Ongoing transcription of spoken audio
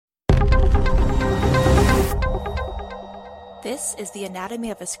This is the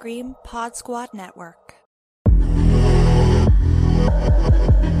Anatomy of a Scream Pod Squad Network.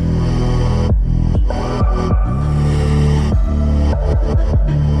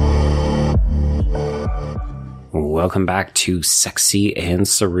 Welcome back to Sexy and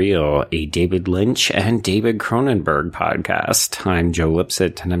Surreal, a David Lynch and David Cronenberg podcast. I'm Joe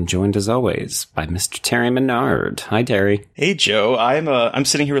Lipsett, and I'm joined as always by Mr. Terry Menard. Hi, Terry. Hey, Joe. I'm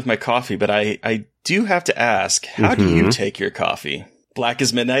sitting here with my coffee, but I do have to ask, how do you take your coffee? Black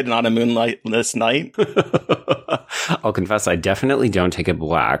as midnight and on a moonlightless night? I'll confess, I definitely don't take it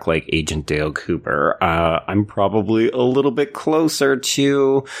black like Agent Dale Cooper. I'm probably a little bit closer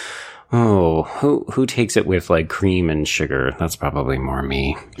to... Oh, who takes it with like cream and sugar? That's probably more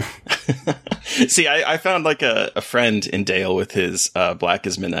me. See, I found like a friend in Dale with his Black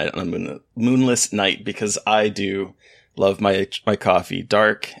as Midnight on a moonless night, because I do love my coffee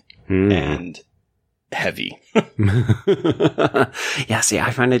dark and heavy. Yeah, see,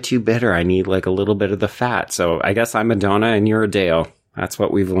 I find it too bitter. I need like a little bit of the fat. So I guess I'm a Donna and you're a Dale. That's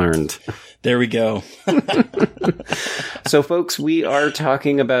what we've learned. There we go. So, folks, we are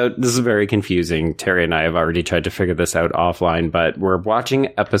talking about, this is very confusing. Terry and I have already tried to figure this out offline, but we're watching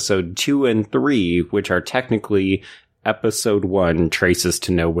episode 2 and 3, which are technically episode 1, Traces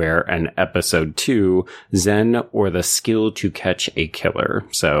to Nowhere, and episode 2, Zen, or the Skill to Catch a Killer.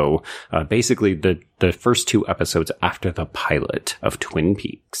 So, basically the first 2 episodes after the pilot of Twin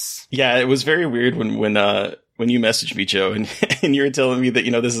Peaks. Yeah, it was very weird when you messaged me, Joe, and you were telling me that,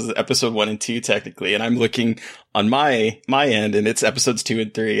 this is episode 1 and 2 technically, and I'm looking on my end, and it's episodes 2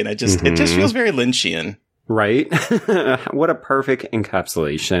 and 3, and it just feels very Lynchian. Right? What a perfect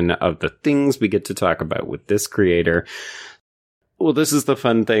encapsulation of the things we get to talk about with this creator. Well, this is the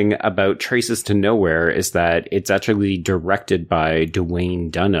fun thing about Traces to Nowhere, is that it's actually directed by Dwayne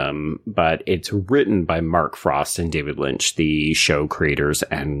Dunham, but it's written by Mark Frost and David Lynch, the show creators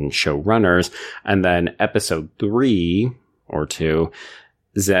and showrunners. And then episode 3 or 2,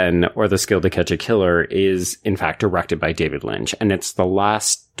 Zen, or the Skill to Catch a Killer, is in fact directed by David Lynch. And it's the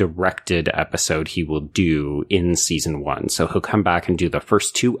last directed episode he will do in season 1. So he'll come back and do the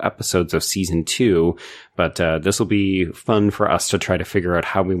first 2 episodes of season 2. But this will be fun for us to try to figure out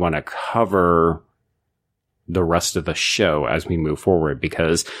how we want to cover the rest of the show as we move forward,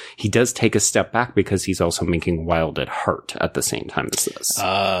 because he does take a step back because he's also making Wild at Heart at the same time as this.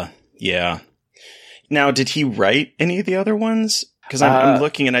 Yeah. Now, did he write any of the other ones? Because I'm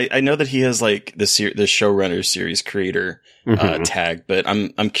looking, and I know that he has like the showrunner series creator tag, but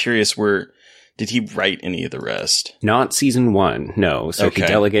I'm curious, did he write any of the rest? Not season 1, no. So okay. He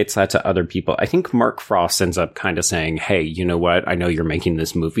delegates that to other people. I think Mark Frost ends up kind of saying, hey, you know what? I know you're making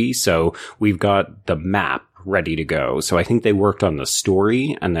this movie, so we've got the map ready to go. So I think they worked on the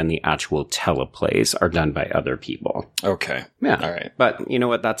story, and then the actual teleplays are done by other people. Okay. Yeah. All right. But you know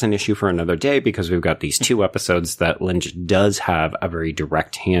what? That's an issue for another day, because we've got these 2 episodes that Lynch does have a very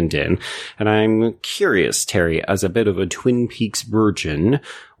direct hand in. And I'm curious, Terry, as a bit of a Twin Peaks virgin,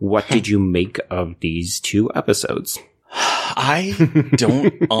 what did you make of these 2 episodes? I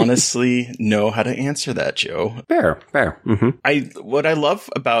don't honestly know how to answer that, Joe. Fair. Mm-hmm. What I love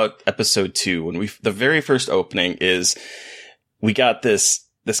about episode 2, the very first opening, is we got this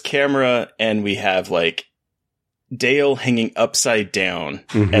camera, and we have like Dale hanging upside down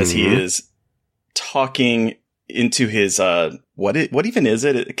as he is talking into his what even is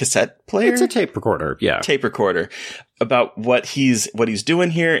it? A cassette player? It's a tape recorder. Yeah, tape recorder, about what he's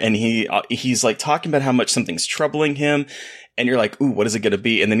doing here, and he's like talking about how much something's troubling him, and you're like, ooh, what is it going to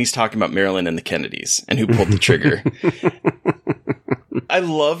be? And then he's talking about Marilyn and the Kennedys and who pulled the trigger. I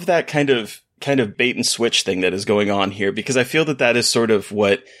love that kind of bait and switch thing that is going on here, because I feel that is sort of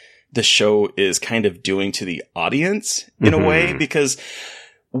what the show is kind of doing to the audience in a way, because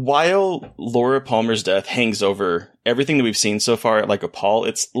while Laura Palmer's death hangs over everything that we've seen so far like a pall,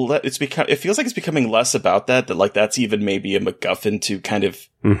 it feels like it's becoming less about that like that's even maybe a MacGuffin to kind of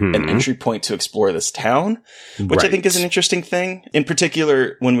an entry point to explore this town, which right. I think is an interesting thing. In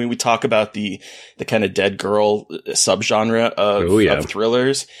particular, when we talk about the kind of dead girl subgenre of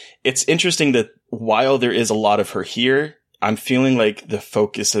thrillers, it's interesting that while there is a lot of her here, I'm feeling like the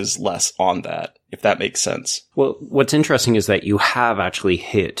focus is less on that, if that makes sense. Well, what's interesting is that you have actually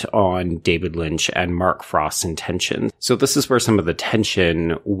hit on David Lynch and Mark Frost's intention. So this is where some of the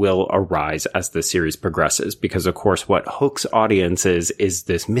tension will arise as the series progresses, because of course what hooks audiences is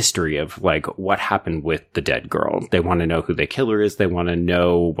this mystery of like what happened with the dead girl. They want to know who the killer is. They want to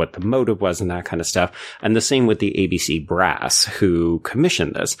know what the motive was and that kind of stuff. And the same with the ABC brass who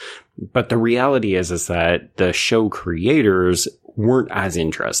commissioned this. But the reality is that the show creators weren't as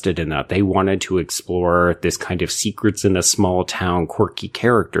interested in that. They wanted to explore this kind of secrets in a small town, quirky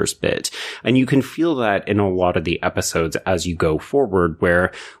characters bit. And you can feel that in a lot of the episodes as you go forward,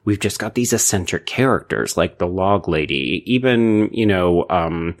 where we've just got these eccentric characters like the log lady, even,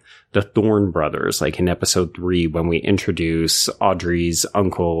 the Thorne brothers, like in episode 3, when we introduce Audrey's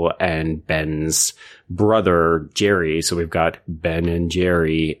uncle and Ben's brother, Jerry. So we've got Ben and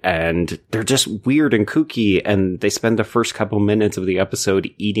Jerry, and they're just weird and kooky. And they spend the first couple minutes of the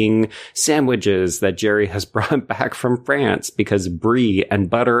episode eating sandwiches that Jerry has brought back from France because brie and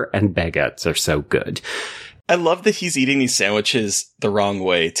butter and baguettes are so good. I love that he's eating these sandwiches the wrong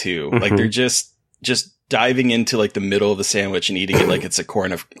way too. Mm-hmm. Like they're just diving into like the middle of the sandwich and eating it like it's a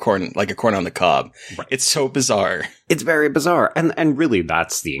corn on the cob. Right. It's so bizarre. It's very bizarre. And really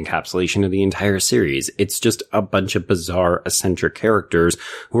that's the encapsulation of the entire series. It's just a bunch of bizarre, eccentric characters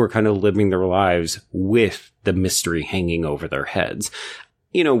who are kind of living their lives with the mystery hanging over their heads.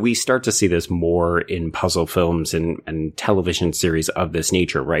 We start to see this more in puzzle films and television series of this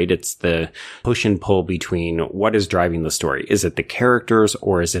nature, right? It's the push and pull between what is driving the story. Is it the characters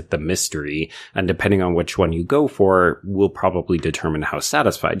or is it the mystery? And depending on which one you go for, will probably determine how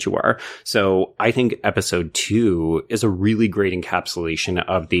satisfied you are. So I think episode 2 is a really great encapsulation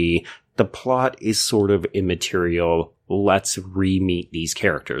of the plot is sort of immaterial. Let's re-meet these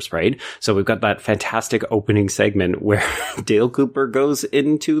characters, right? So we've got that fantastic opening segment where Dale Cooper goes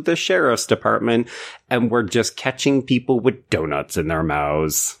into the sheriff's department and we're just catching people with donuts in their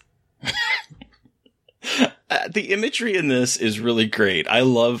mouths. The imagery in this is really great. I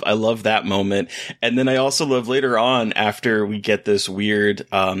love that moment. And then I also love later on after we get this weird,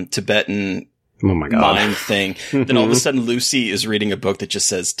 Tibetan oh my God. mind thing. Then all of a sudden Lucy is reading a book that just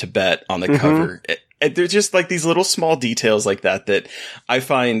says Tibet on the cover. And they're just like these little small details like that I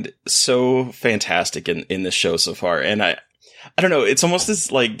find so fantastic in this show so far. And I don't know, it's almost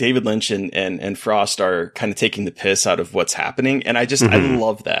as like David Lynch and Frost are kind of taking the piss out of what's happening. And I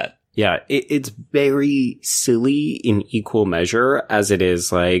love that. Yeah, it's very silly in equal measure as it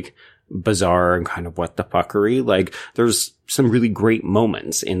is like bizarre and kind of what the fuckery. Like there's some really great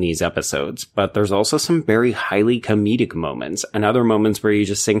moments in these episodes, but there's also some very highly comedic moments and other moments where you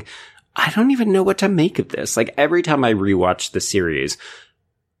just think, I don't even know what to make of this. Like every time I rewatch the series,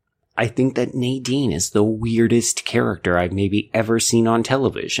 I think that Nadine is the weirdest character I've maybe ever seen on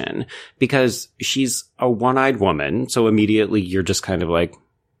television because she's a one-eyed woman. So immediately you're just kind of like,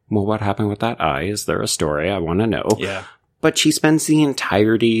 well, what happened with that eye? Is there a story? I want to know. Yeah. But she spends the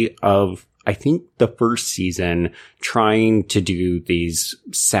entirety of, I think, the first season trying to do these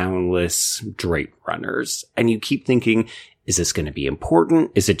soundless drape runners. And you keep thinking, is this going to be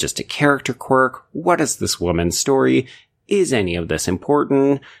important? Is it just a character quirk? What is this woman's story? Is any of this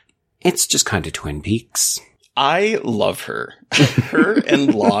important? It's just kind of Twin Peaks. I love her. Her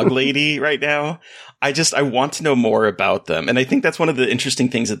and Log Lady right now. I want to know more about them. And I think that's one of the interesting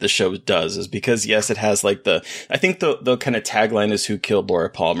things that the show does is because, yes, it has like I think the kind of tagline is Who Killed Laura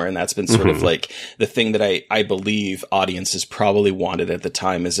Palmer? And that's been sort of like the thing that I believe audiences probably wanted at the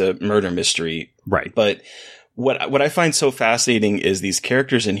time as a murder mystery. Right. But what I find so fascinating is these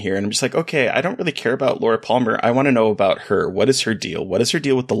characters in here. And I'm just like, okay, I don't really care about Laura Palmer. I want to know about her. What is her deal? What is her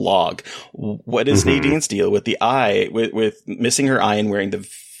deal with the log? What is Nadine's deal with the eye, with missing her eye and wearing the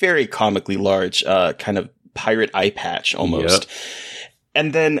very comically large, kind of pirate eye patch almost. Yep.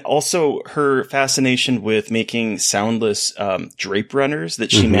 And then also her fascination with making soundless, drape runners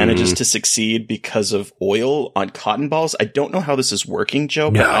that she manages to succeed because of oil on cotton balls. I don't know how this is working, Joe,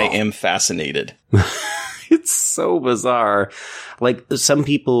 but I am fascinated. It's so bizarre. Like some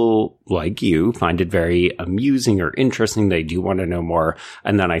people like you find it very amusing or interesting. They do want to know more.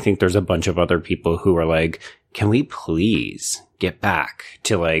 And then I think there's a bunch of other people who are like, can we please get back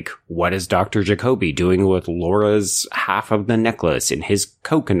to like, what is Dr. Jacoby doing with Laura's half of the necklace in his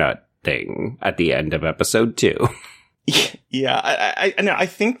coconut thing at the end of episode 2? Yeah, I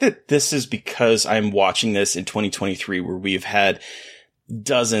think that this is because I'm watching this in 2023 where we've had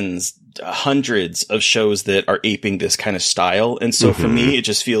dozens, hundreds of shows that are aping this kind of style. And so for me, it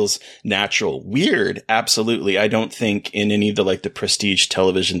just feels natural. Weird. Absolutely. I don't think in any of the prestige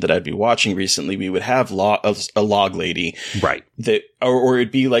television that I'd be watching recently, we would have a log lady. Right. That, or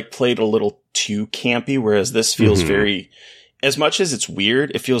it'd be played a little too campy. Whereas this feels very, as much as it's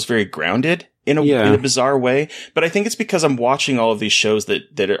weird, it feels very grounded in a bizarre way. But I think it's because I'm watching all of these shows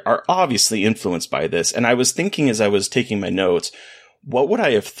that are obviously influenced by this. And I was thinking as I was taking my notes, what would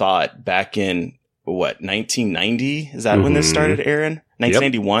I have thought back in, 1990? Is that when this started, Aaron?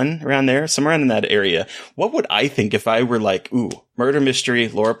 1991, around there, somewhere in that area. What would I think if I were like, ooh, murder mystery,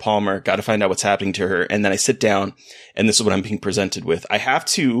 Laura Palmer, got to find out what's happening to her. And then I sit down and this is what I'm being presented with. I have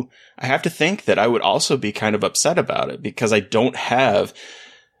to think that I would also be kind of upset about it because I don't have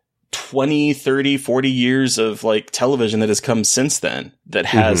 20, 30, 40 years of like television that has come since then that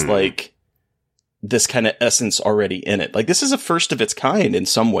has like this kind of essence already in it. Like this is a first of its kind in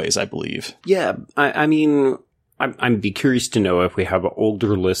some ways, I believe. Yeah. I mean, I'd be curious to know if we have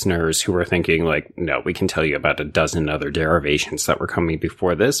older listeners who are thinking like, no, we can tell you about a dozen other derivations that were coming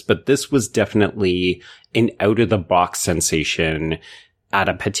before this, but this was definitely an out of the box sensation at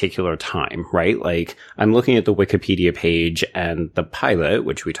a particular time, right? Like I'm looking at the Wikipedia page and the pilot,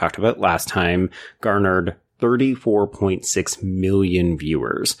 which we talked about last time, garnered 34.6 million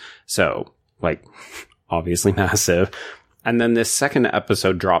viewers. So like obviously massive. And then this second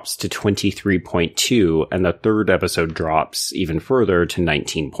episode drops to 23.2 and the third episode drops even further to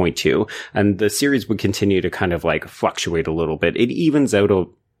 19.2. And the series would continue to kind of like fluctuate a little bit. It evens out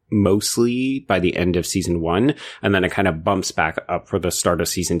mostly by the end of season 1. And then it kind of bumps back up for the start of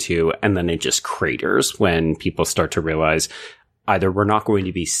season 2. And then it just craters when people start to realize either we're not going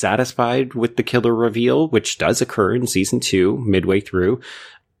to be satisfied with the killer reveal, which does occur in season 2 midway through,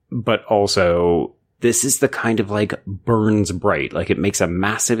 but also this is the kind of like burns bright, like it makes a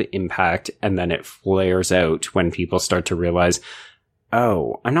massive impact and then it flares out when people start to realize,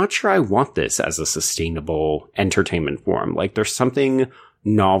 oh, I'm not sure I want this as a sustainable entertainment form. Like there's something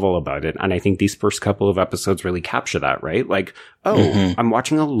novel about it. And I think these first couple of episodes really capture that, right? Like, oh, I'm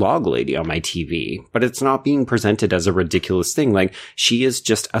watching a log lady on my TV, but it's not being presented as a ridiculous thing. Like she is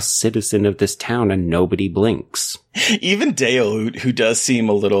just a citizen of this town and nobody blinks. Even Dale, who does seem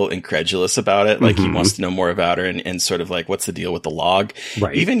a little incredulous about it, like he wants to know more about her and sort of like, what's the deal with the log?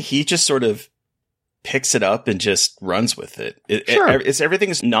 Right. Even he just sort of picks it up and just runs with it. Everything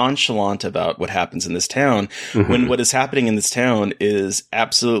is nonchalant about what happens in this town when what is happening in this town is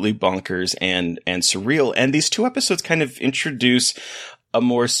absolutely bonkers and surreal. And these 2 episodes kind of introduce a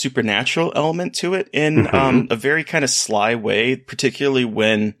more supernatural element to it in a very kind of sly way, particularly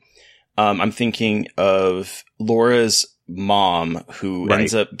when I'm thinking of Laura's mom who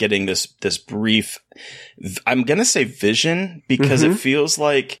ends up getting this brief, I'm going to say vision because it feels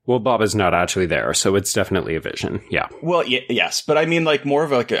like, well, Bob is not actually there. So it's definitely a vision. Yeah. Well, yes. But I mean like more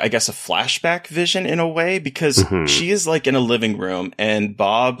of like, I guess a flashback vision in a way because she is like in a living room and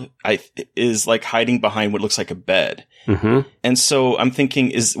Bob is like hiding behind what looks like a bed. And so I'm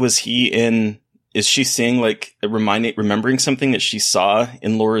thinking, is she seeing like remembering something that she saw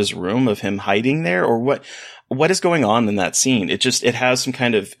in Laura's room of him hiding there or what is going on in that scene? It has some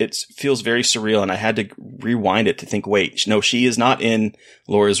kind of, it feels very surreal. And I had to rewind it to think, wait, no, she is not in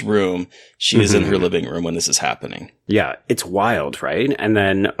Laura's room. She is in her living room when this is happening. Yeah. It's wild, right? And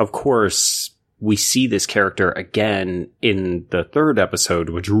then of course we see this character again in the third episode,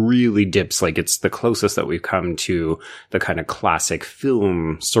 which really dips, like it's the closest that we've come to the kind of classic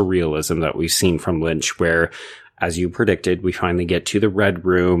film surrealism that we've seen from Lynch, where as you predicted, we finally get to the Red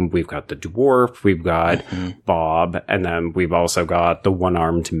Room. We've got the dwarf, we've got Bob, and then we've also got the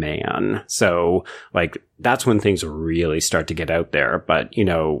one-armed man. So, like, that's when things really start to get out there. But, you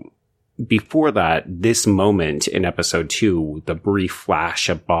know, before that, this moment in episode 2, the brief flash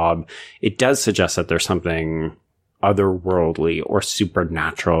of Bob, it does suggest that there's something otherworldly or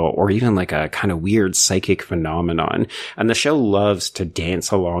supernatural or even like a kind of weird psychic phenomenon. And the show loves to dance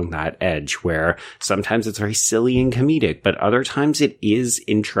along that edge where sometimes it's very silly and comedic, but other times it is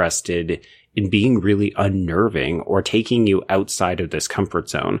interested in being really unnerving or taking you outside of this comfort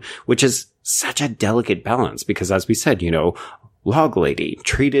zone, which is such a delicate balance because as we said, you know, log lady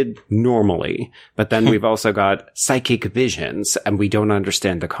treated normally, but then we've also got psychic visions and we don't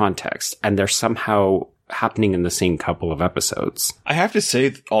understand the context and they're somehow happening in the same couple of episodes. I have to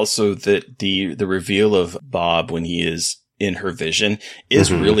say also that the reveal of Bob when he is in her vision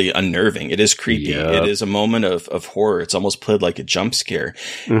is really unnerving. It is creepy. It is a moment of horror. It's almost played like a jump scare.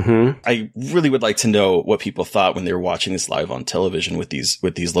 I really would like to know what people thought when they were watching this live on television with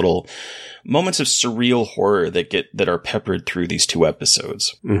these little moments of surreal horror that are peppered through these 2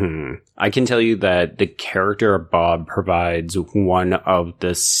 episodes. I can tell you that the character of Bob provides one of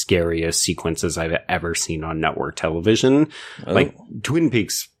the scariest sequences I've ever seen on network television. Like Twin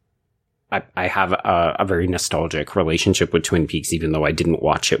Peaks, I have a very nostalgic relationship with Twin Peaks, even though I didn't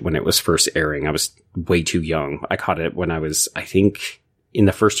watch it when it was first airing. I was way too young. I caught it when I was, I think, in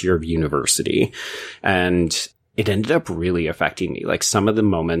the first year of university. And it ended up really affecting me. Like some of the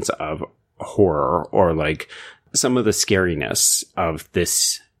moments of horror or like some of the scariness of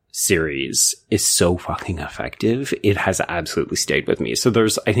this series is so fucking effective. It has absolutely stayed with me. So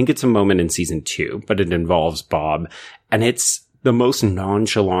I think it's a moment in season 2, but it involves Bob, and it's the most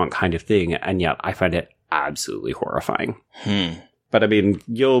nonchalant kind of thing, and yet I find it absolutely horrifying. But I mean,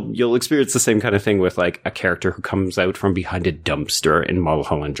 you'll experience the same kind of thing with like a character who comes out from behind a dumpster in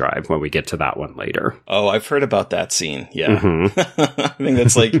Mulholland Drive when we get to that one later. Oh, I've heard about that scene. Yeah. I think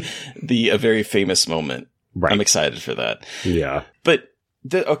that's like a very famous moment. Right. I'm excited for that. Yeah. But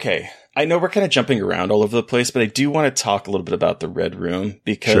okay. I know we're kind of jumping around all over the place, but I do want to talk a little bit about the Red Room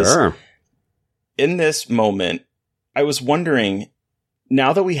because in this moment, I was wondering,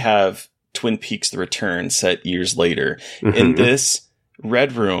 now that we have Twin Peaks: The Return set years later, in this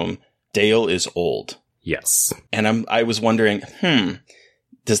Red Room, Dale is old. Yes. And I was wondering,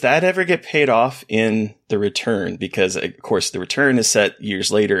 does that ever get paid off in The Return? Because, of course, The Return is set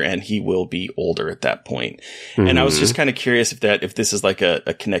years later and he will be older at that point. And I was just kind of curious if this is like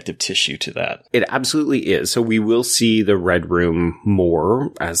a connective tissue to that. It absolutely is. So we will see the Red Room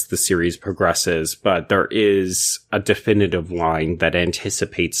more as the series progresses, but there is a definitive line that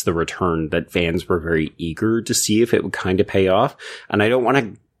anticipates The Return that fans were very eager to see if it would kind of pay off. And I don't want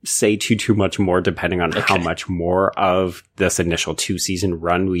to say too much more depending on how much more of this initial 2-season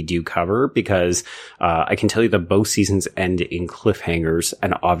run we do cover, because I can tell you that both seasons end in cliffhangers,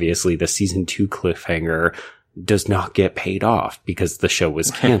 and obviously the season 2 cliffhanger does not get paid off because the show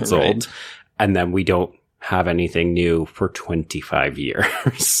was canceled. And then we don't have anything new for 25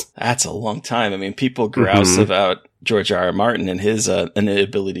 years. That's a long time. I mean, people grouse about George R.R. Martin and his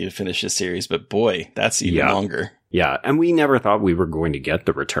inability to finish his series, but boy, that's even longer. Yeah, and we never thought we were going to get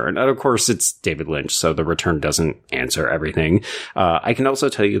The Return. And of course, it's David Lynch, so The Return doesn't answer everything. I can also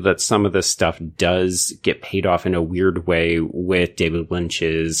tell you that some of this stuff does get paid off in a weird way with David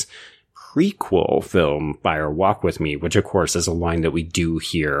Lynch's prequel film, Fire Walk With Me, which of course is a line that we do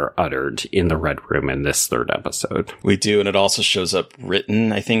hear uttered in the Red Room in this 3rd episode. We do, and it also shows up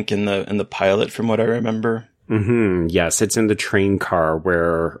written, I think, in the pilot, from what I remember. Yes, it's in the train car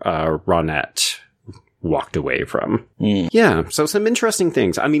where Ronette walked away from. Yeah, so some interesting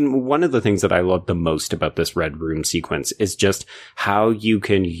things. I mean, one of the things that I love the most about this Red Room sequence is just how you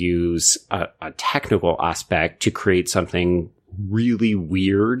can use a technical aspect to create something really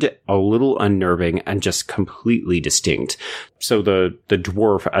weird, a little unnerving, and just completely distinct. So the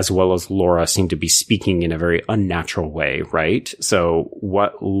dwarf as well as Laura seem to be speaking in a very unnatural way, right? So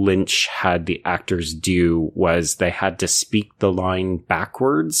what Lynch had the actors do was they had to speak the line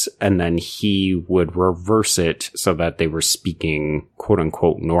backwards, and then he would reverse it so that they were speaking quote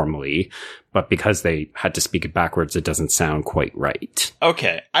unquote normally. But because they had to speak it backwards, it doesn't sound quite right.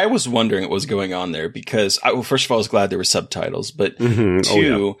 Okay. I was wondering what was going on there because, first of all, I was glad there were subtitles. But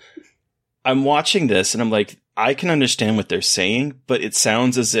two, I'm watching this and I'm like, I can understand what they're saying, but it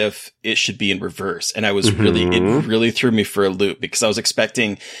sounds as if it should be in reverse. And I was it really threw me for a loop because I was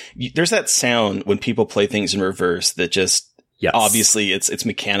expecting, there's that sound when people play things in reverse that just, obviously it's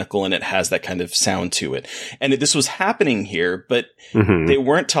mechanical and it has that kind of sound to it. And this was happening here, but they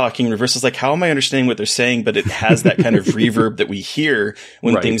weren't talking in reverse. It's like, how am I understanding what they're saying? But it has that kind of reverb that we hear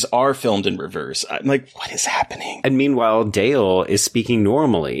when things are filmed in reverse. I'm like, what is happening? And meanwhile, Dale is speaking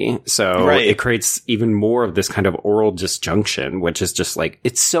normally. So it creates even more of this kind of oral disjunction, which is just like,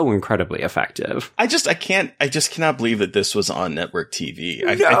 it's so incredibly effective. I just cannot believe that this was on network TV.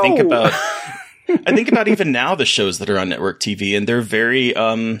 I think about I think about even now the shows that are on network TV, and they're very,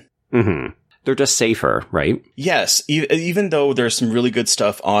 they're just safer, right? Yes. Even though there's some really good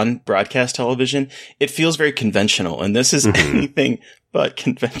stuff on broadcast television, it feels very conventional, and this is anything but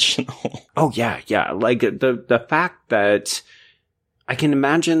conventional. Oh, yeah. Like the fact that I can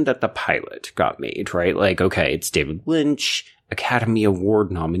imagine that the pilot got made, right? Like, okay, it's David Lynch, Academy Award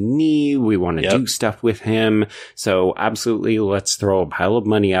nominee. We want to do stuff with him. So absolutely, let's throw a pile of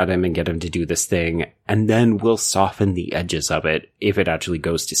money at him and get him to do this thing. And then we'll soften the edges of it if it actually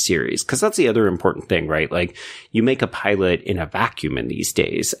goes to series. Cause that's the other important thing, right? Like you make a pilot in a vacuum in these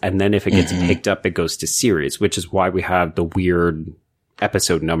days. And then if it gets picked up, it goes to series, which is why we have the weird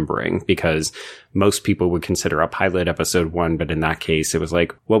episode numbering, because most people would consider a pilot episode 1, but in that case, it was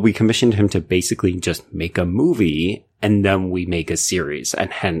like, well, we commissioned him to basically just make a movie and then we make a series.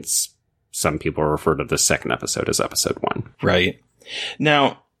 And hence, some people refer to the second episode as episode 1. Right.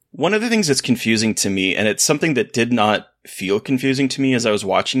 Now, one of the things that's confusing to me, and it's something that did not feel confusing to me as I was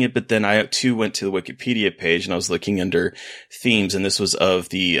watching it, but then I too went to the Wikipedia page and I was looking under themes, and this was of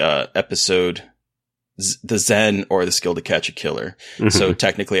the episode The Zen or the Skill to Catch a Killer. So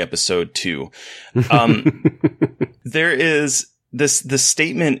technically episode 2. There is this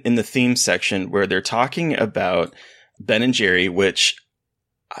statement in the theme section where they're talking about Ben and Jerry, which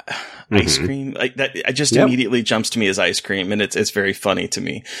ice cream, like that. It just immediately jumps to me as ice cream, and it's very funny to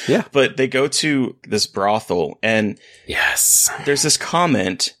me. Yeah. But they go to this brothel, and there's this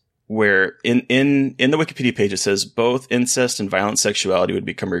comment where in the Wikipedia page it says both incest and violent sexuality would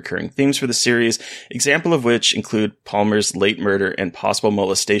become recurring themes for the series, example of which include Palmer's late murder and possible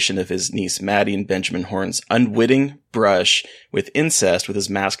molestation of his niece Maddie and Benjamin Horne's unwitting brush with incest with his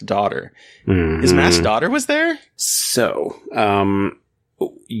masked daughter. Mm-hmm. His masked daughter was there? So,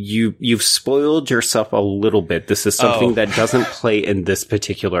 you've spoiled yourself a little bit. This is something that doesn't play in this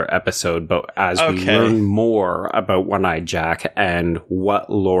particular episode, but as we learn more about One-Eyed Jack and what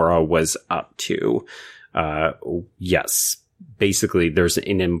Laura was up to, yes, basically there's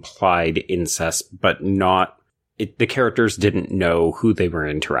an implied incest, but not, the characters didn't know who they were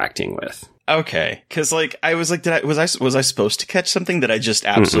interacting with. Okay, because like I was like, was I supposed to catch something that I just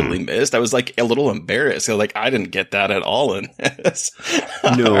absolutely missed? I was like a little embarrassed. Like I didn't get that at all in this.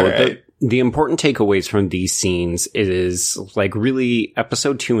 No, right. The important takeaways from these scenes is like really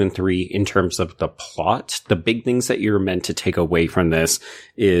episode 2 and 3 in terms of the plot. The big things that you're meant to take away from this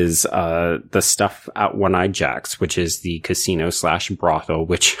is the stuff at One-Eyed Jack's, which is the casino/brothel,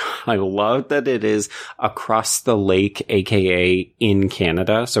 which I love that it is across the lake, aka in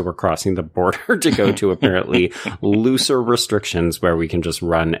Canada. So we're crossing the border to go to apparently looser restrictions where we can just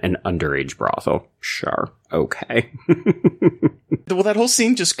run an underage brothel. Sure. Okay. Well, that whole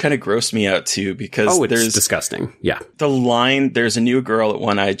scene just kind of grossed me out too, because it's disgusting. Yeah. The line, there's a new girl at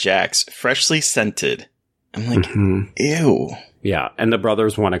One-Eyed Jack's, freshly scented. I'm like, ew. Yeah. And the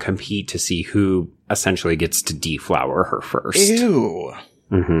brothers want to compete to see who essentially gets to deflower her first. Ew.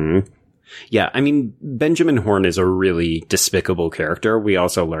 Mm-hmm. Yeah, I mean, Benjamin Horne is a really despicable character. We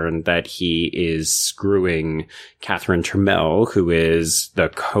also learned that he is screwing Catherine Trammell, who is the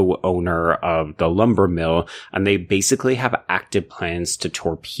co-owner of the lumber mill, and they basically have active plans to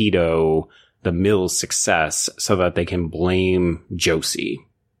torpedo the mill's success so that they can blame Josie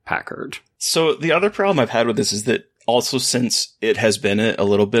Packard. So the other problem I've had with this is that also, since it has been a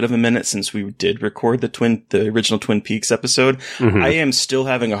little bit of a minute since we did record the original Twin Peaks episode, I am still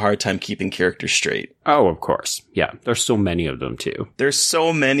having a hard time keeping characters straight. Oh, of course. Yeah. There's so many of them too. There's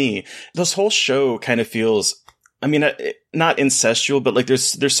so many. This whole show kind of feels, I mean, not incestual, but like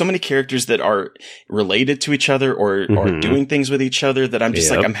there's so many characters that are related to each other or doing things with each other that I'm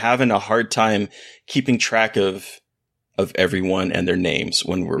just like, I'm having a hard time keeping track of everyone and their names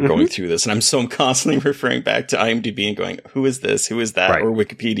when we're going through this. And I'm constantly referring back to IMDb and going, who is this? Who is that? Right. Or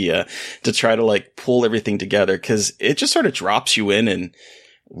Wikipedia to try to like pull everything together. Cause it just sort of drops you in and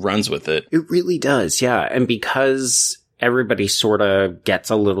runs with it. It really does. Yeah. And because everybody sort of gets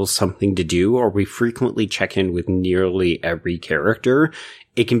a little something to do, or we frequently check in with nearly every character,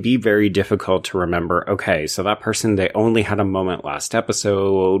 it can be very difficult to remember, okay, so that person, they only had a moment last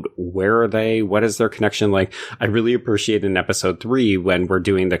episode. Where are they? What is their connection like? I really appreciate in episode 3 when we're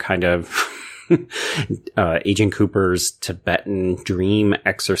doing the kind of Agent Cooper's Tibetan dream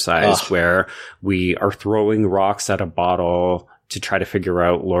exercise where we are throwing rocks at a bottle to try to figure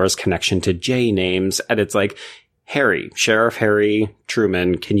out Laura's connection to J names. And it's like, Sheriff Harry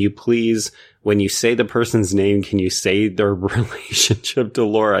Truman, can you please, when you say the person's name, can you say their relationship to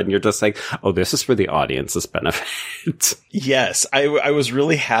Laura? And you're just like, oh, this is for the audience's benefit. Yes, I was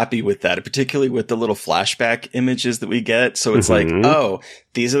really happy with that, particularly with the little flashback images that we get. So it's like, oh,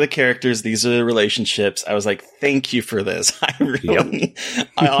 these are the characters, these are the relationships. I was like, thank you for this. I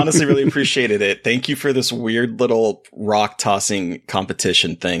honestly really appreciated it. Thank you for this weird little rock tossing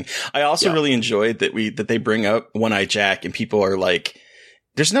competition thing. I also really enjoyed that they bring up One-Eyed Jack and people are like,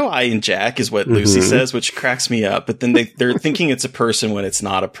 there's no I in Jack is what Lucy says, which cracks me up. But then they're thinking it's a person when it's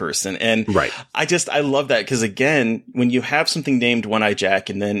not a person. And I love that because again, when you have something named One-Eyed Jack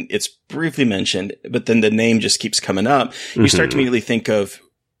and then it's briefly mentioned, but then the name just keeps coming up, you start to immediately think of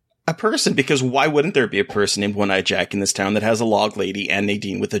a person, because why wouldn't there be a person named One-Eyed Jack in this town that has a log lady and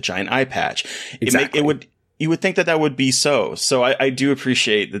Nadine with a giant eye patch? Exactly. You would think that would be so. So I do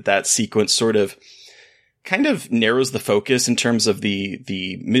appreciate that sequence sort of kind of narrows the focus in terms of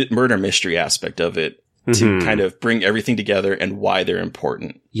the murder mystery aspect of it to kind of bring everything together and why they're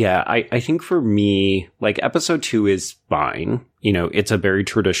important. Yeah, I think for me, like episode 2 is fine. You know, it's a very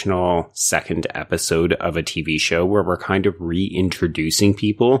traditional second episode of a TV show where we're kind of reintroducing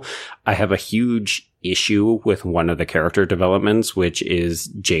people. I have a huge issue with one of the character developments, which is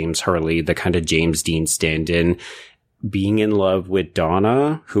James Hurley, the kind of James Dean stand-in, being in love with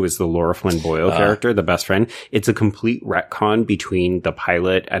Donna, who is the Laura Flynn Boyle character, the best friend. It's a complete retcon between the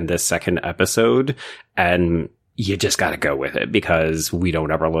pilot and the second episode. And you just got to go with it because we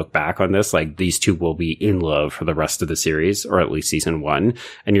don't ever look back on this. Like, these two will be in love for the rest of the series, or at least season 1.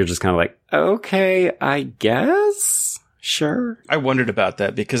 And you're just kind of like, okay, I guess. Sure. I wondered about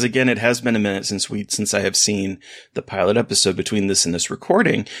that because, again, it has been a minute since I have seen the pilot episode between this and this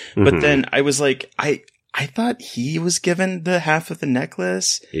recording. But then I was like, I thought he was given the half of the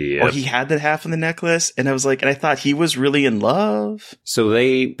necklace, or he had the half of the necklace. And I was like, and I thought he was really in love. So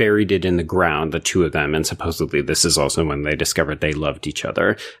they buried it in the ground, the two of them. And supposedly this is also when they discovered they loved each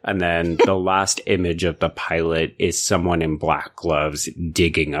other. And then the last image of the pilot is someone in black gloves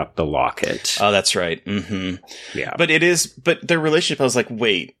digging up the locket. Oh, that's right. Yeah. But their relationship, I was like,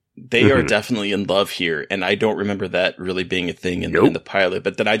 wait. They are definitely in love here, and I don't remember that really being a thing in the pilot,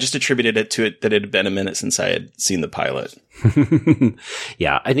 but then I just attributed it to it that it had been a minute since I had seen the pilot.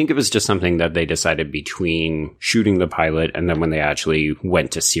 Yeah, I think it was just something that they decided between shooting the pilot and then when they actually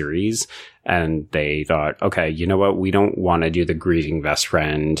went to series, and they thought, okay, you know what, we don't want to do the grieving best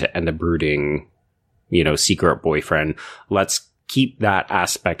friend and the brooding, secret boyfriend. Let's keep that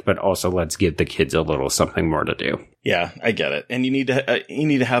aspect, but also let's give the kids a little something more to do. Yeah, I get it. And you need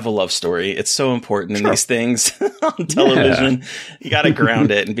to have a love story. It's so important in these things on television. Yeah. You got to ground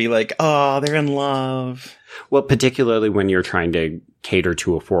it and be like, oh, they're in love. Well, particularly when you're trying to cater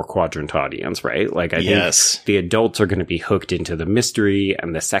to a 4-quadrant audience, right? Like, I think the adults are going to be hooked into the mystery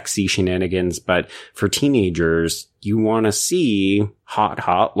and the sexy shenanigans, but for teenagers, you want to see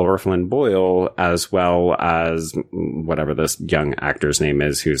hot Laura Flynn Boyle, as well as whatever this young actor's name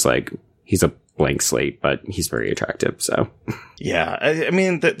is, who's like, he's a blank slate, but he's very attractive. So yeah, I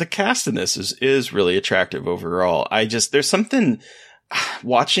mean, the cast in this is really attractive overall. There's something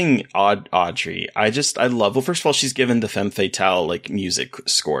watching Audrey. I love, well, first of all, she's given the femme fatale like music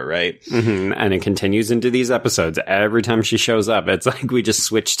score, right? And it continues into these episodes. Every time she shows up, it's like we just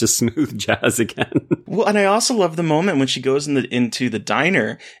switch to smooth jazz again. Well, and I also love the moment when she goes into the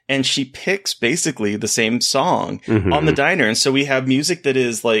diner and she picks basically the same song on the diner. And so we have music that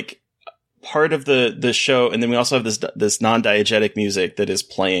is like part of the show, and then we also have this non-diegetic music that is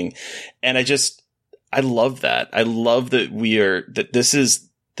playing. And I love that. I love that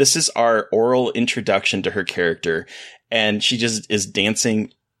this is our oral introduction to her character, and she just is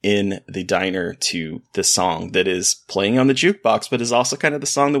dancing in the diner to the song that is playing on the jukebox, but is also kind of the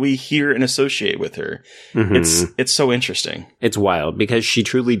song that we hear and associate with her. It's so interesting. It's wild because she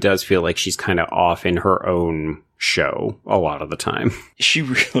truly does feel like she's kind of off in her own show a lot of the time. She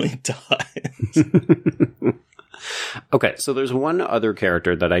really does. Okay, so there's one other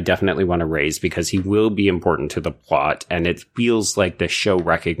character that I definitely want to raise because he will be important to the plot, and it feels like the show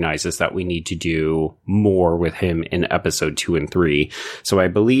recognizes that we need to do more with him in episode 2 and 3. So I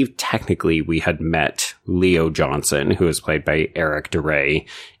believe technically we had met Leo Johnson, who is played by Eric DeRay,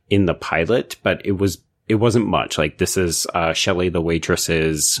 in the pilot, but it wasn't much. Like, this is Shelley the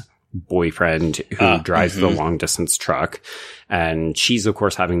waitress's boyfriend who drives the long distance truck. And she's, of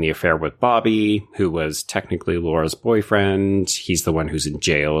course, having the affair with Bobby, who was technically Laura's boyfriend. He's the one who's in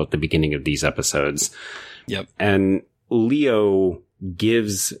jail at the beginning of these episodes. Yep. And Leo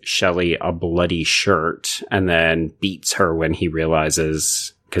gives Shelley a bloody shirt and then beats her when he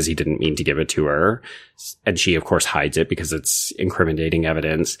realizes, because he didn't mean to give it to her. And she, of course, hides it because it's incriminating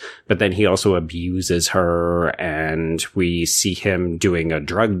evidence. But then he also abuses her, and we see him doing a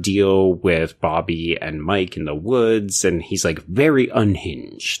drug deal with Bobby and Mike in the woods, and he's like very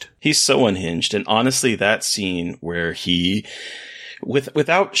unhinged. He's so unhinged. And honestly, that scene where he,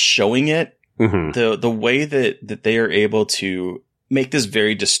 without showing it, the way that they are able to make this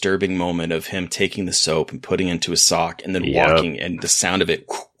very disturbing moment of him taking the soap and putting it into a sock and then walking, and the sound of it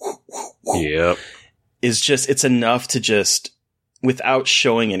is just, it's enough to just, without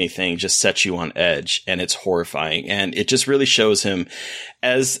showing anything, just set you on edge, and it's horrifying. And it just really shows him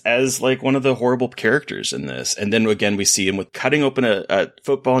as like one of the horrible characters in this. And then again, we see him with cutting open a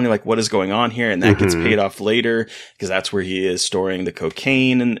football, and you're like, what is going on here? And that gets paid off later because that's where he is storing the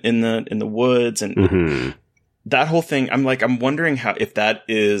cocaine in the woods. And that whole thing, I'm wondering if that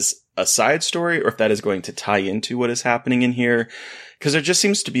is a side story or if that is going to tie into what is happening in here. Because there just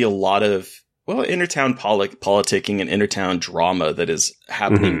seems to be a lot of, well, intertown politicking and intertown drama that is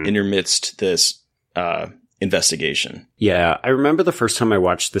happening intermidst this investigation. Yeah, I remember the first time I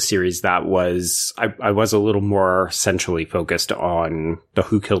watched the series, that was, I was a little more centrally focused on the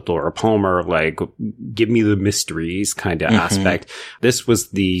who killed Laura Palmer, like, give me the mysteries kind of aspect. This was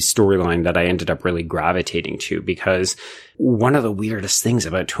the storyline that I ended up really gravitating to, because one of the weirdest things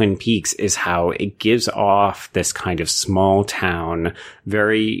about Twin Peaks is how it gives off this kind of small town,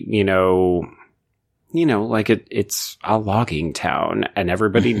 very, you know, like it's a logging town and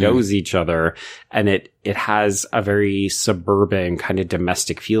everybody knows each other, and it has a very suburban kind of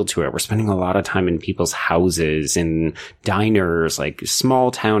domestic feel to it. We're spending a lot of time in people's houses, in diners, like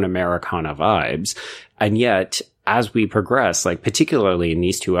small town Americana vibes. And yet, as we progress, like particularly in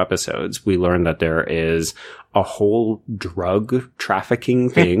these 2 episodes, we learn that there is a whole drug trafficking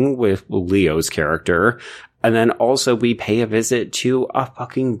thing with Leo's character. And then also we pay a visit to a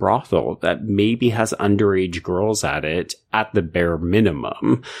fucking brothel that maybe has underage girls at it at the bare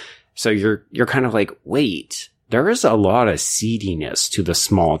minimum. So you're kind of like, wait, there is a lot of seediness to the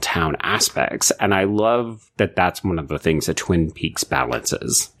small town aspects. And I love that that's one of the things that Twin Peaks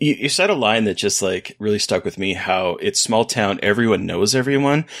balances. You said a line that just like really stuck with me, how it's small town, everyone knows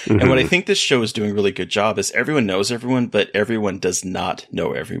everyone. And what I think this show is doing a really good job is everyone knows everyone, but everyone does not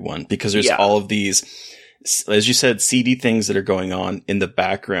know everyone, because there's all of these, as you said, seedy things that are going on in the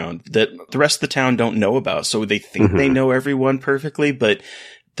background that the rest of the town don't know about. So they think they know everyone perfectly, but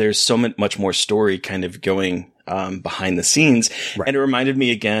there's so much more story kind of going behind the scenes. Right. And it reminded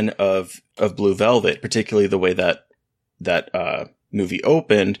me again of Blue Velvet, particularly the way that movie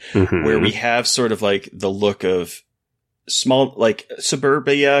opened, where we have sort of like the look of small, like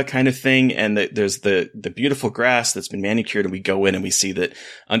suburbia kind of thing. And there's the beautiful grass that's been manicured, and we go in and we see that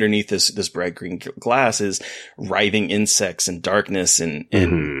underneath this bright green glass is writhing insects and darkness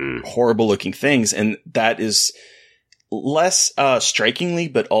and horrible looking things. And that is less strikingly,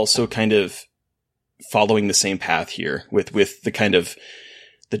 but also kind of following the same path here with the kind of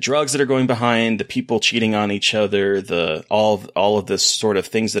the drugs that are going behind, the people cheating on each other, all of this sort of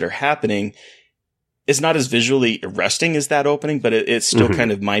things that are happening. Is not as visually arresting as that opening, but it's still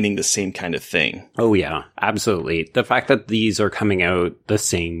kind of mining the same kind of thing. Oh yeah, absolutely. The fact that these are coming out the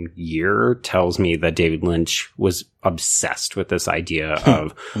same year tells me that David Lynch was obsessed with this idea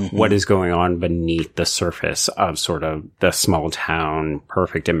of what is going on beneath the surface of sort of the small town,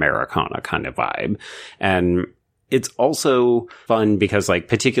 perfect Americana kind of vibe. And it's also fun because, like,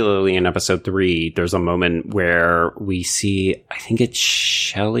 particularly in episode 3, there's a moment where we see, I think it's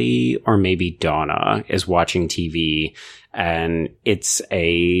Shelley or maybe Donna is watching TV, and it's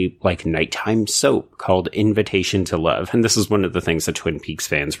a, like, nighttime soap called Invitation to Love. And this is one of the things that Twin Peaks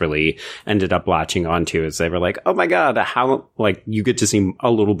fans really ended up latching onto, is they were like, oh my God, how, like, you get to see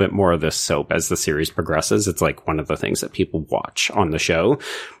a little bit more of this soap as the series progresses. It's like one of the things that people watch on the show.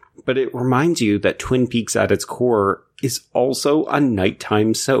 But it reminds you that Twin Peaks at its core is also a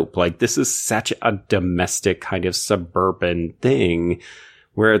nighttime soap. Like, this is such a domestic kind of suburban thing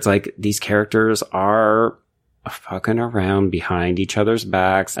where it's like these characters are fucking around behind each other's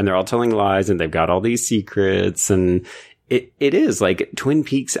backs, and they're all telling lies, and they've got all these secrets. And it is like Twin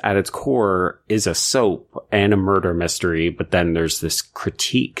Peaks at its core is a soap and a murder mystery, but then there's this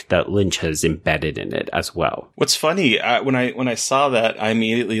critique that Lynch has embedded in it as well. What's funny, when I saw that, I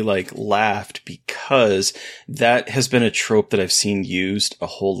immediately like laughed, because that has been a trope that I've seen used a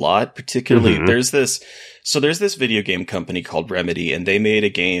whole lot. Particularly, there's this video game company called Remedy, and they made a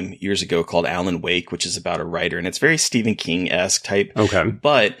game years ago called Alan Wake, which is about a writer, and it's very Stephen King-esque type. Okay.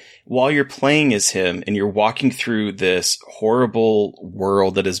 But while you're playing as him and you're walking through this horrible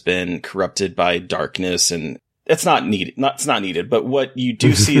world that has been corrupted by darkness, and it's not needed, but what you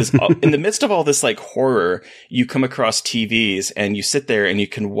do see is in the midst of all this like horror, you come across TVs and you sit there and you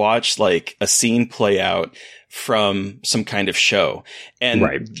can watch like a scene play out from some kind of show.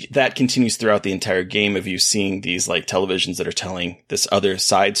 And that continues throughout the entire game of you seeing these like televisions that are telling this other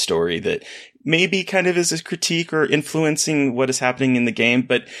side story that maybe kind of is a critique or influencing what is happening in the game.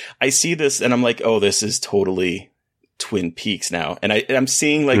 But I see this and I'm like, oh, this is totally Twin Peaks now. And I'm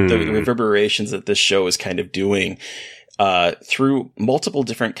seeing like the reverberations that this show is kind of doing through multiple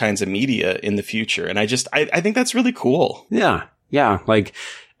different kinds of media in the future. And I think that's really cool. Yeah. Yeah. Like,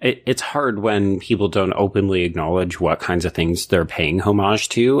 it's hard when people don't openly acknowledge what kinds of things they're paying homage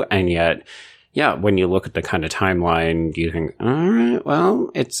to. And yet, yeah, when you look at the kind of timeline, you think, all right, well,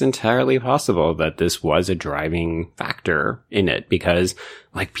 it's entirely possible that this was a driving factor in it, because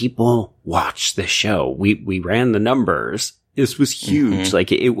like people watched the show. We ran the numbers. This was huge.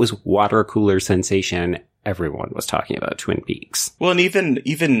 Like, it was water cooler sensation. Everyone was talking about Twin Peaks. Well, and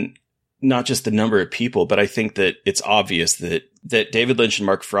even not just the number of people, but I think that it's obvious that David Lynch and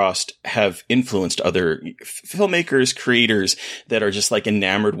Mark Frost have influenced other filmmakers, creators that are just like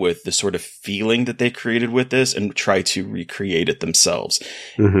enamored with the sort of feeling that they created with this and try to recreate it themselves.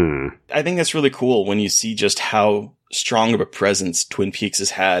 I think that's really cool when you see just how strong of a presence Twin Peaks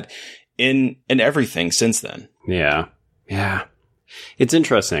has had in everything since then. Yeah. Yeah. It's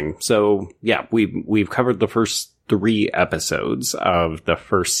interesting. So yeah, we've covered the first 3 episodes of the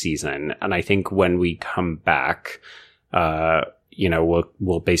first season. And I think when we come back,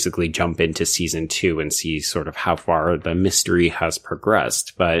 we'll basically jump into season 2 and see sort of how far the mystery has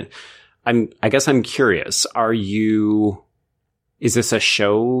progressed. But I guess I'm curious. Is this a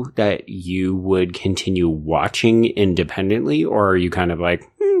show that you would continue watching independently, or are you kind of like,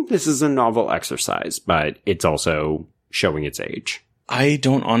 this is a novel exercise, but it's also showing its age? I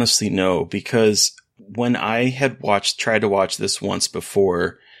don't honestly know, because when I had tried to watch this once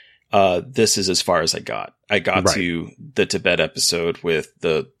before, this is as far as I got. I got Right. to the Tibet episode with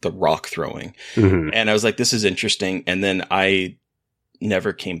the rock throwing, Mm-hmm. and I was like, this is interesting. And then I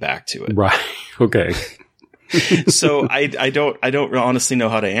never came back to it. Right. Okay. So I don't honestly know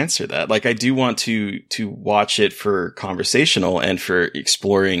how to answer that. Like, I do want to watch it for conversational and for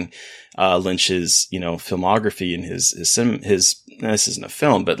exploring, Lynch's, filmography and his this isn't a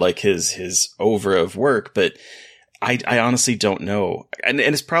film, but like his oeuvre of work. But I honestly don't know. And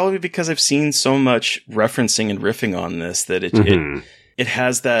it's probably because I've seen so much referencing and riffing on this that it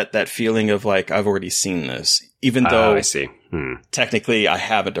has that feeling of like, I've already seen this, even though I see. Technically I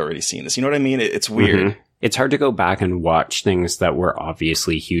haven't already seen this. You know what I mean? It's weird. It's hard to go back and watch things that were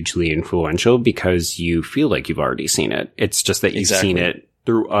obviously hugely influential because you feel like you've already seen it. It's just that you've seen it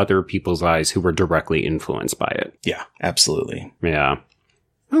through other people's eyes who were directly influenced by it. Yeah, absolutely. Yeah.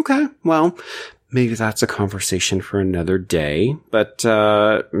 Okay. Well, maybe that's a conversation for another day. But,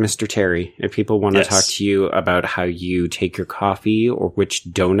 Mr. Terry, if people want to talk to you about how you take your coffee or which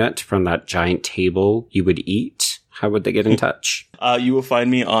donut from that giant table you would eat, how would they get in touch? You will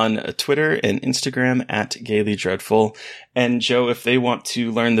find me on Twitter and Instagram at Gaily Dreadful. And Joe, if they want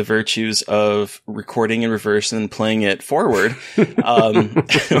to learn the virtues of recording in reverse and playing it forward,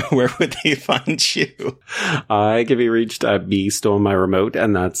 where would they find you? I can be reached at B Stole My Remote,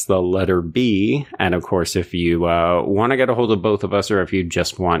 and that's the letter B. And of course, if you want to get a hold of both of us, or if you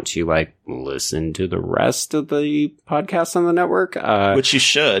just want to listen to the rest of the podcasts on the network, which you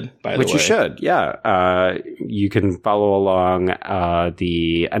should, by the way. Which you should, yeah. You can follow along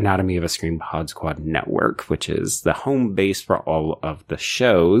the Anatomy of a Scream Pod Squad network, which is the home base for all of the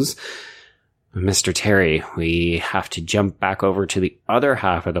shows. Mr. Terry, we have to jump back over to the other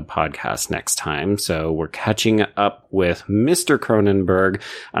half of the podcast next time. So we're catching up with Mr. Cronenberg.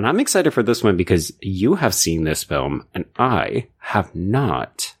 And I'm excited for this one because you have seen this film and I have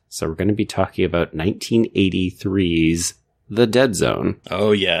not. So we're going to be talking about 1983's The Dead Zone.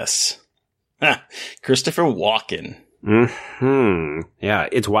 Oh, yes. Christopher Walken. Yeah,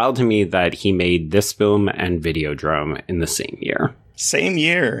 it's wild to me that he made this film and Videodrome in the same year. Same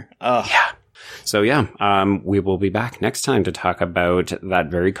year. Yeah. So we will be back next time to talk about that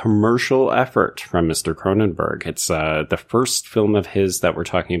very commercial effort from Mr. Cronenberg. It's the first film of his that we're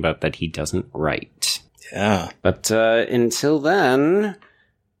talking about that he doesn't write. Yeah. But until then,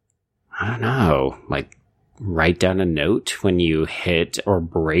 I don't know, write down a note when you hit or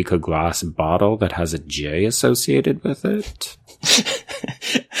break a glass bottle that has a J associated with it.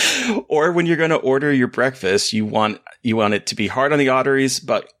 Or when you're going to order your breakfast, you want it to be hard on the arteries,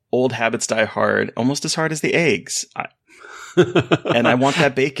 but old habits die hard, almost as hard as the eggs. And I want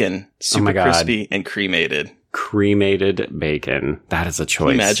that bacon super crispy and cremated. Cremated bacon. That is a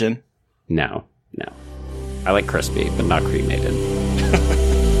choice. Can you imagine? No. I like crispy, but not cremated.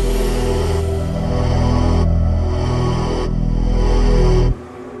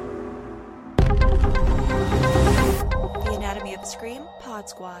 The Anatomy of a Scream Pod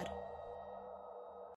Squad.